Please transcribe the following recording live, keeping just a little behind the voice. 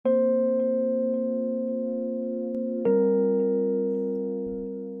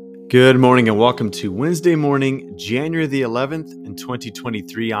Good morning and welcome to Wednesday morning, January the 11th in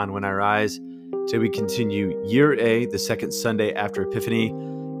 2023 on When I Rise. Today we continue Year A, the second Sunday after Epiphany.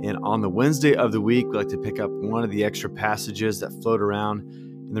 And on the Wednesday of the week, we like to pick up one of the extra passages that float around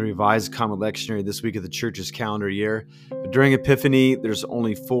in the Revised Common Lectionary this week of the church's calendar year. But during Epiphany, there's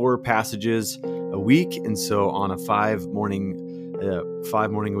only 4 passages a week. And so on a 5 morning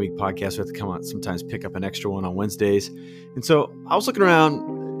a week podcast, we have to come on sometimes pick up an extra one on Wednesdays. And so I was looking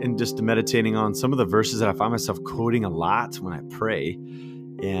around and just meditating on some of the verses that I find myself quoting a lot when I pray.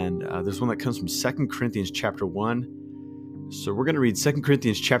 And there's one that comes from 2 Corinthians chapter 1. So we're going to read 2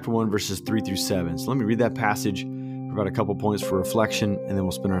 Corinthians chapter 1, verses 3 through 7. So let me read that passage, provide a couple points for reflection, and then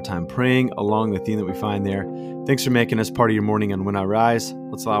we'll spend our time praying along the theme that we find there. Thanks for making us part of your morning on When I Rise.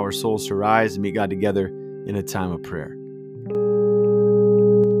 Let's allow our souls to rise and meet God together in a time of prayer.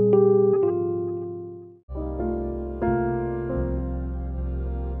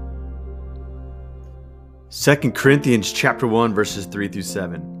 Second Corinthians chapter 1, verses 3 through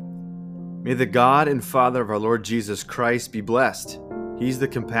 7. May the God and Father of our Lord Jesus Christ be blessed. He's the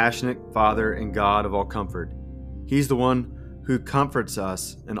compassionate Father and God of all comfort. He's the one who comforts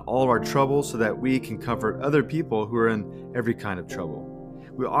us in all of our troubles so that we can comfort other people who are in every kind of trouble.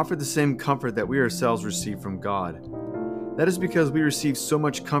 We offer the same comfort that we ourselves receive from God. That is because we receive so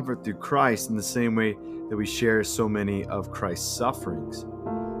much comfort through Christ in the same way that we share so many of Christ's sufferings.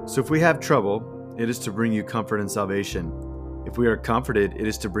 So if we have trouble, it is to bring you comfort and salvation. If we are comforted, it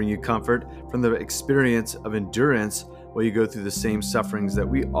is to bring you comfort from the experience of endurance while you go through the same sufferings that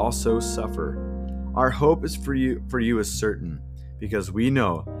we also suffer. Our hope is for you is certain, because we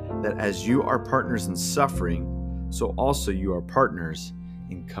know that as you are partners in suffering, so also you are partners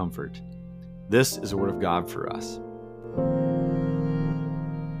in comfort. This is the word of God for us.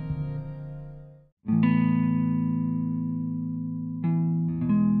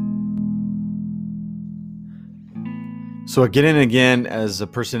 So again and again, as a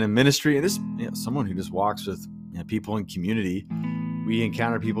person in ministry, and this, someone who just walks with people in community, we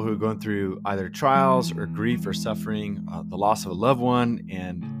encounter people who are going through either trials or grief or suffering, the loss of a loved one,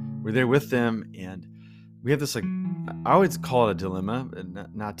 and we're there with them. And we have this, I always call it a dilemma,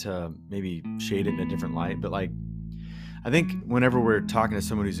 not to maybe shade it in a different light, but I think whenever we're talking to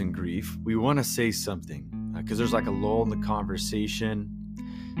someone who's in grief, we want to say something because there's like a lull in the conversation.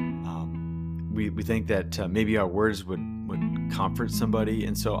 We think that maybe our words would comfort somebody,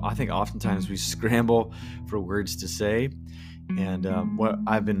 and so I think oftentimes we scramble for words to say. And what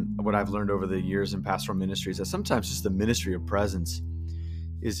I've learned over the years in pastoral ministry is that sometimes just the ministry of presence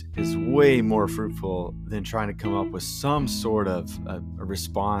is way more fruitful than trying to come up with some sort of a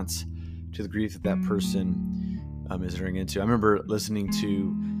response to the grief that person is entering into. I remember listening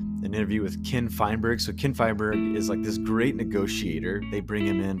to an interview with Ken Feinberg. So Ken Feinberg is like this great negotiator. They bring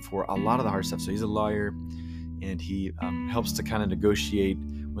him in for a lot of the hard stuff. So he's a lawyer, and he helps to kind of negotiate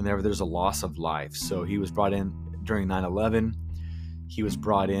whenever there's a loss of life. So he was brought in during 9/11. He was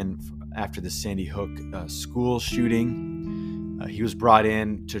brought in after the Sandy Hook school shooting. He was brought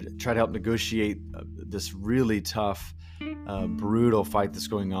in to try to help negotiate this really tough, brutal fight that's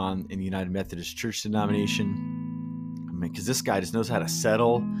going on in the United Methodist Church denomination. Because this guy just knows how to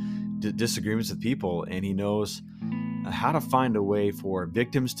settle disagreements with people, and he knows how to find a way for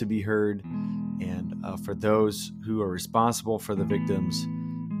victims to be heard, and for those who are responsible for the victims,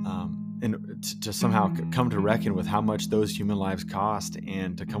 and to somehow come to reckon with how much those human lives cost,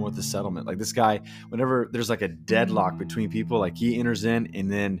 and to come with a settlement. Like this guy, whenever there's like a deadlock between people, like he enters in,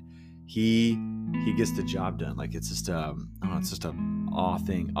 and then he gets the job done. Like it's just it's just a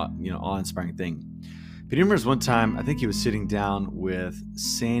awe-inspiring thing. But he remembers one time, I think he was sitting down with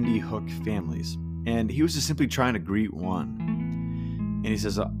Sandy Hook families, and he was just simply trying to greet one. And he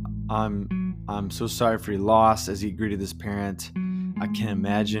says, I'm so sorry for your loss, as he greeted this parent. I can't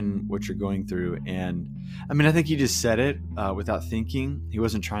imagine what you're going through. And I think he just said it without thinking. He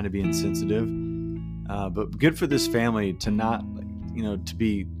wasn't trying to be insensitive. But good for this family to not to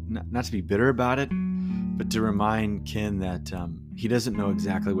be bitter about it, but to remind Ken that he doesn't know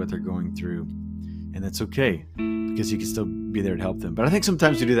exactly what they're going through. And that's okay, because he can still be there to help them. But I think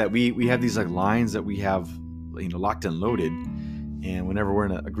sometimes we do that. We have these lines that we have, locked and loaded. And whenever we're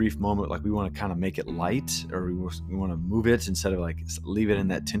in a grief moment, we want to kind of make it light, or we want to move it instead of leave it in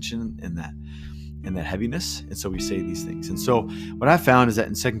that tension and that heaviness. And so we say these things. And so what I found is that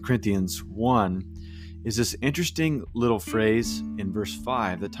in 2 Corinthians 1 is this interesting little phrase in verse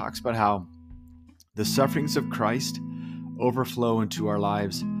 5 that talks about how the sufferings of Christ overflow into our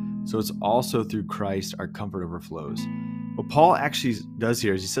lives. So it's also through Christ our comfort overflows. What Paul actually does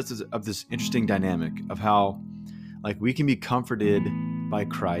here is he sets up this interesting dynamic of how we can be comforted by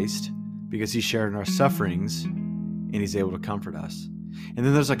Christ because he shared in our sufferings and he's able to comfort us. And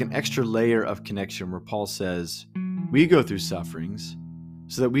then there's like an extra layer of connection where Paul says, we go through sufferings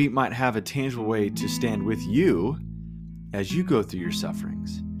so that we might have a tangible way to stand with you as you go through your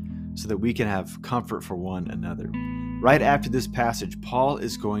sufferings, so that we can have comfort for one another. Right after this passage, Paul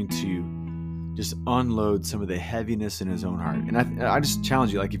is going to just unload some of the heaviness in his own heart. And I just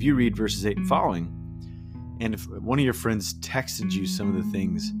challenge you, like if you read verses 8 and following, and if one of your friends texted you some of the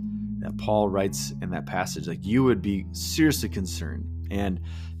things that Paul writes in that passage, like you would be seriously concerned. And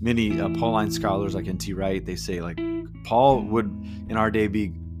many Pauline scholars like N.T. Wright, they say like Paul would in our day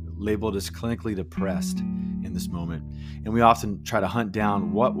be labeled as clinically depressed in this moment. And we often try to hunt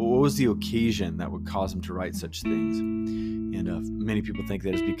down what was the occasion that would cause him to write such things. And many people think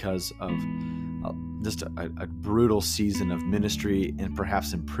that it's because of just a brutal season of ministry and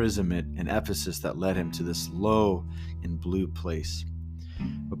perhaps imprisonment in Ephesus that led him to this low and blue place.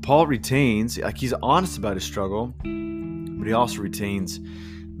 But Paul retains, like he's honest about his struggle, but he also retains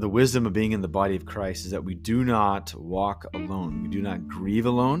the wisdom of being in the body of Christ is that we do not walk alone. We do not grieve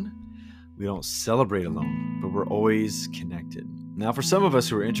alone. We don't celebrate alone, but we're always connected. Now, for some of us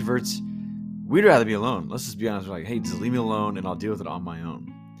who are introverts, we'd rather be alone. Let's just be honest. We're like, hey, just leave me alone and I'll deal with it on my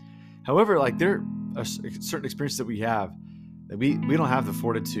own. However, like there are certain experiences that we have that we don't have the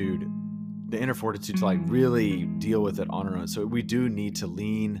fortitude, the inner fortitude to like really deal with it on our own. So we do need to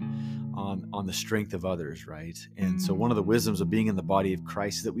lean on the strength of others, right? And so one of the wisdoms of being in the body of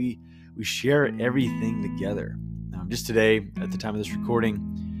Christ is that we share everything together. Just today, at the time of this recording,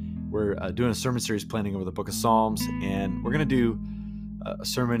 we're doing a sermon series planning over the book of Psalms, and we're going to do a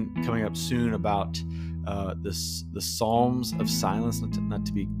sermon coming up soon about the Psalms of silence, not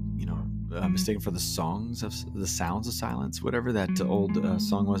to be mistaken for the sounds of silence, whatever that old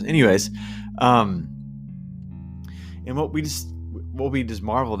song was. Anyways, and what we just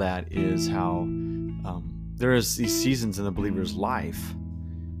marveled at is how there is these seasons in the believer's life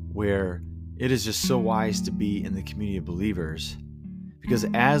where it is just so wise to be in the community of believers, because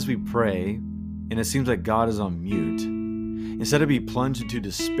as we pray, and it seems like God is on mute, instead of being plunged into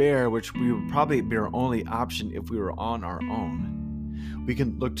despair, which we would probably be our only option if we were on our own, we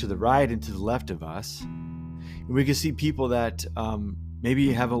can look to the right and to the left of us, and we can see people that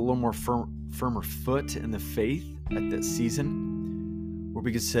maybe have a little more firmer foot in the faith at that season, where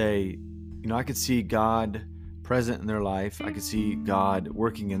we could say, I could see God present in their life. I could see God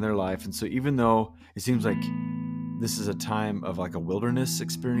working in their life. And so even though it seems like this is a time of like a wilderness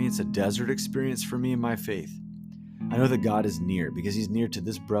experience, a desert experience for me in my faith, I know that God is near because he's near to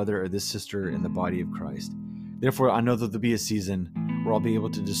this brother or this sister in the body of Christ. Therefore, I know that there'll be a season where I'll be able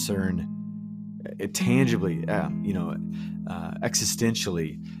to discern tangibly,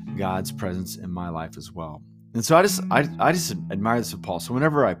 existentially, God's presence in my life as well. And so I just admire this of Paul. So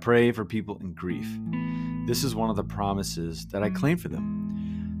whenever I pray for people in grief, this is one of the promises that I claim for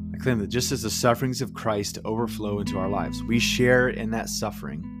them. I claim that just as the sufferings of Christ overflow into our lives, we share in that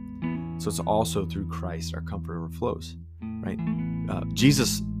suffering. So it's also through Christ our comfort overflows, right?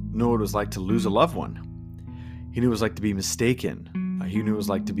 Jesus knew what it was like to lose a loved one. He knew what it was like to be mistaken. He knew what it was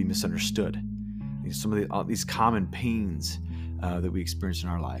like to be misunderstood. Some of these common pains that we experience in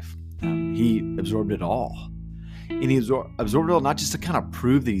our life. He absorbed it all. And he absorbed it all not just to kind of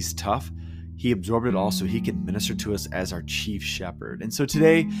prove that he's tough. He absorbed it all so he can minister to us as our chief shepherd. And so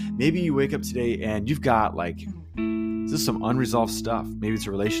today, maybe you wake up today and you've got this is some unresolved stuff. Maybe it's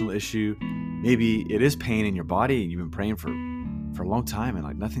a relational issue. Maybe it is pain in your body and you've been praying for a long time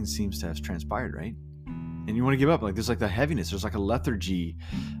and nothing seems to have transpired, right? And you want to give up. There's the heaviness. There's a lethargy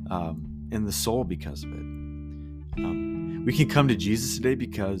in the soul because of it. We can come to Jesus today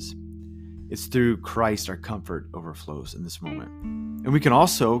because it's through Christ our comfort overflows in this moment. And we can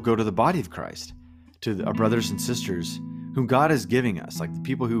also go to the body of Christ, to our brothers and sisters whom God is giving us, like the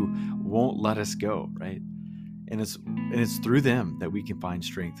people who won't let us go, right? And it's through them that we can find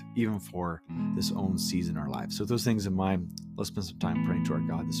strength, even for this own season in our life. So with those things in mind, let's spend some time praying to our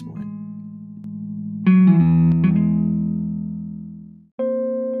God this morning.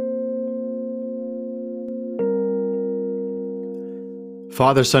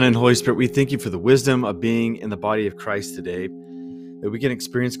 Father, Son, and Holy Spirit, we thank you for the wisdom of being in the body of Christ today, that we can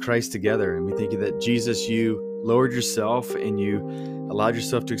experience Christ together. And we thank you that, Jesus, you lowered yourself and you allowed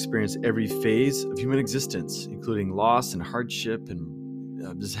yourself to experience every phase of human existence, including loss and hardship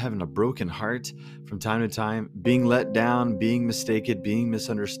and just having a broken heart from time to time, being let down, being mistaken, being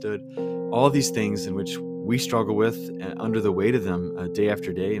misunderstood, all these things in which we struggle with under the weight of them day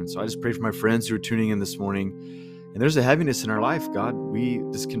after day. And so I just pray for my friends who are tuning in this morning. And there's a heaviness in our life, God. We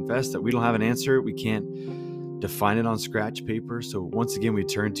just confess that we don't have an answer. We can't define it on scratch paper. So once again, we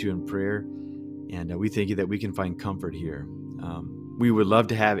turn to you in prayer, and we thank you that we can find comfort here. We would love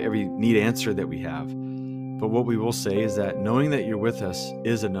to have every need answered that we have, but what we will say is that knowing that you're with us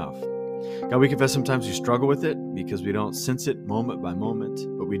is enough. God, we confess sometimes we struggle with it because we don't sense it moment by moment,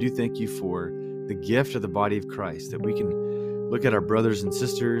 but we do thank you for the gift of the body of Christ, that we can look at our brothers and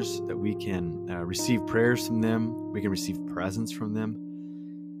sisters, that we can receive prayers from them, we can receive presence from them,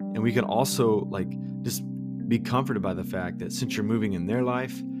 and we can also just be comforted by the fact that since you're moving in their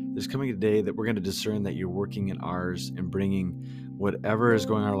life, there's coming a day that we're going to discern that you're working in ours and bringing whatever is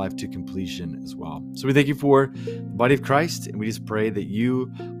going on in our life to completion as well. So we thank you for the body of Christ, and we just pray that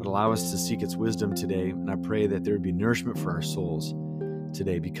you would allow us to seek its wisdom today. And I pray that there would be nourishment for our souls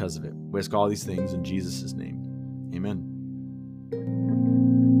today because of it. We ask all these things in Jesus' name.